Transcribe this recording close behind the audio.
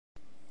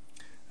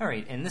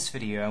Alright, in this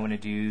video I want to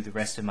do the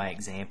rest of my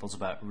examples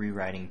about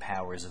rewriting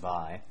powers of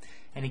I.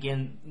 And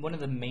again, one of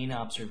the main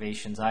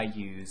observations I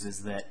use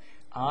is that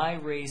I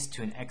raised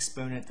to an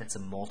exponent that's a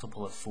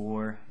multiple of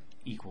 4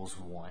 equals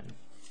 1.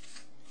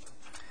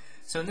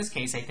 So in this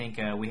case I think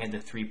we had the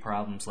three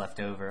problems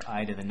left over: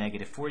 I to the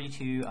negative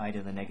 42, I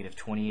to the negative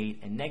 28,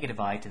 and negative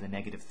I to the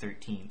negative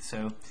 13th.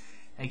 So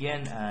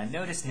again,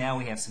 notice now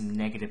we have some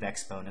negative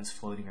exponents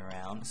floating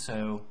around.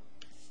 So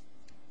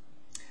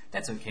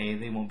that's okay,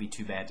 they won't be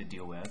too bad to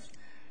deal with.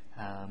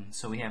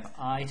 So we have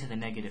I to the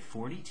negative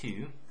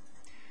 42.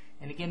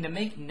 And again, to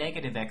make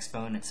negative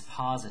exponents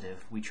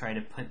positive, we try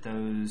to put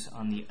those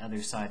on the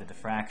other side of the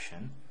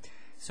fraction.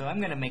 So I'm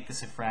going to make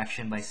this a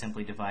fraction by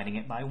simply dividing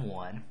it by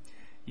 1.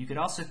 You could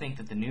also think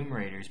that the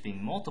numerator is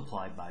being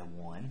multiplied by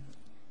 1.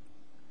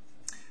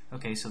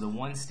 Okay, so the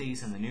 1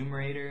 stays in the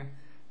numerator.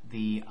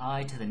 The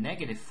I to the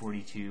negative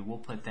 42, we'll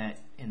put that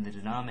in the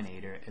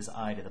denominator as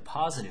I to the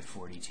positive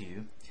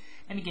 42.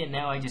 And again,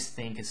 now I just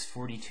think, is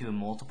 42 a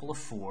multiple of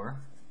 4?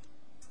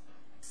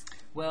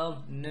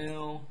 Well,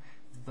 no,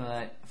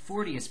 but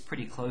 40 is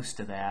pretty close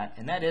to that,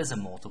 and that is a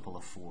multiple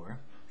of 4.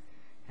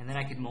 And then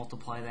I could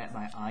multiply that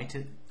by I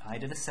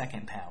to the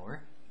second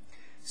power.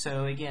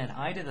 So again,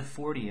 I to the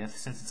 40th,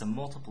 since it's a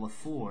multiple of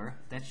 4,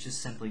 that's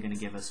just simply going to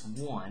give us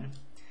 1.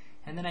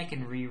 And then I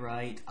can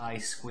rewrite I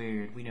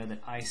squared. We know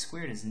that I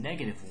squared is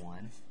negative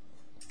 1.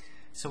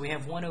 So we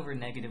have 1 over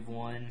negative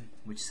 1,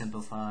 which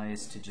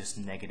simplifies to just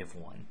negative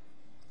 1.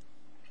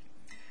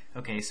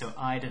 Okay, so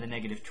I to the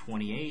negative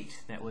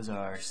 28, that was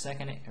our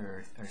second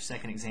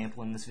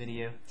example in this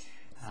video.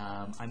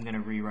 I'm going to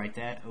rewrite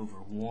that over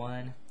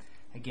 1.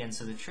 Again,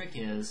 so the trick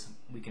is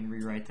we can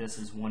rewrite this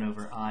as 1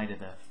 over I to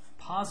the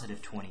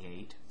positive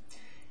 28.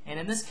 And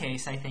in this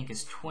case, I think,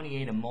 is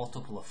 28 a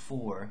multiple of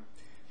 4?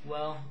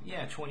 Well,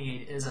 yeah,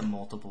 28 is a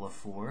multiple of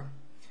 4.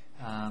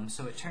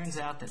 So it turns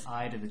out that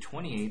I to the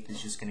 28th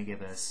is just going to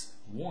give us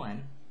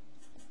 1.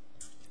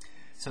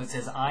 So it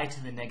says I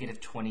to the negative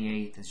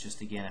 28th is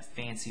just, again, a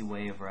fancy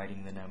way of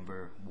writing the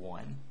number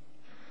 1.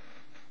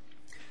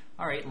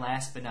 Alright,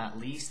 last but not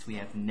least, we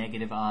have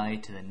negative I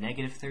to the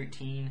negative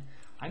 13.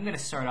 I'm going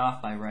to start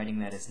off by writing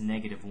that as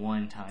negative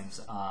 1 times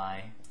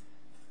I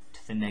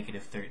to the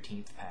negative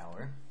 13th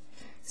power.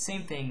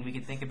 Same thing, we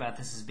could think about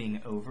this as being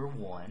over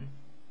 1.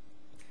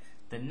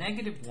 The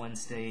negative 1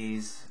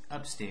 stays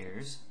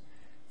upstairs,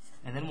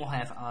 and then we'll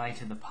have I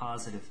to the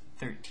positive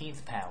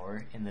 13th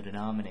power in the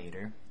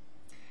denominator.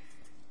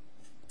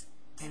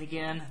 And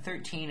again,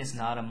 13 is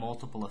not a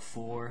multiple of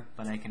 4,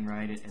 but I can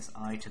write it as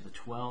I to the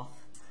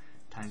 12th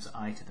times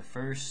I to the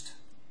 1st.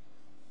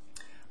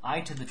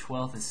 I to the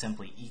 12th is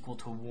simply equal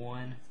to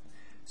 1,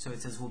 so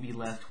it says we'll be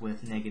left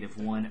with negative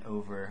 1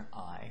 over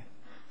I.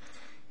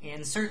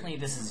 And certainly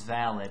this is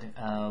valid.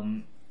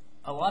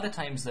 A lot of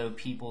times, though,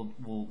 people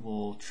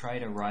will try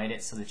to write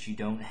it so that you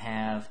don't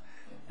have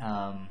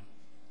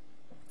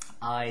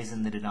i's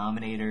in the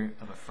denominator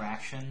of a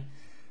fraction.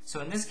 So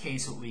in this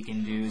case, what we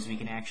can do is we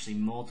can actually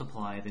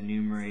multiply the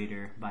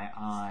numerator by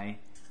I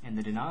and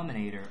the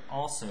denominator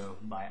also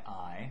by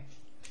I.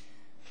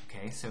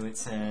 Okay, so it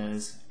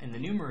says in the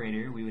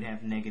numerator we would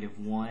have negative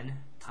 1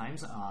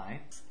 times I.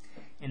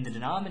 In the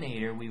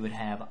denominator we would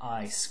have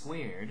I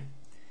squared.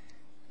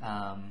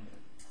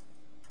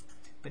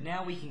 But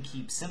now we can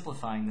keep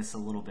simplifying this a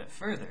little bit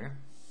further.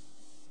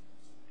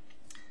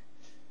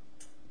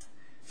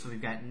 So we've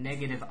got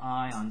negative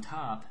I on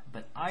top,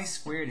 but I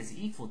squared is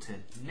equal to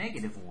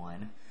negative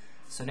 1.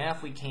 So now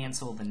if we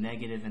cancel the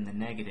negative and the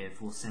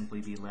negative, we'll simply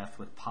be left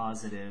with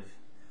positive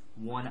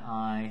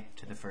 1I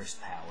to the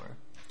first power.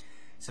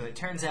 So it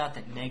turns out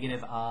that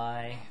negative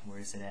I, where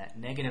is it at?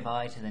 Negative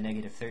I to the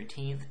negative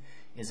 13th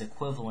is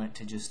equivalent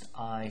to just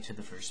I to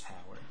the first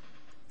power.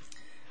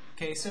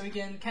 Okay, so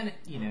again, kind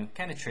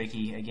of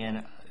tricky.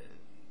 Again,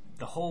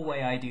 the whole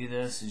way I do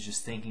this is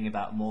just thinking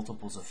about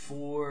multiples of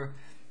 4,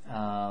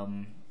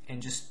 and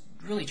just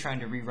really trying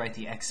to rewrite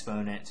the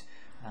exponent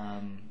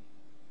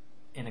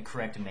in a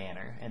correct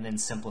manner, and then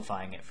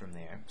simplifying it from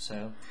there.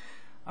 So,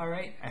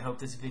 alright, I hope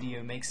this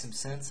video makes some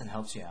sense and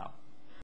helps you out.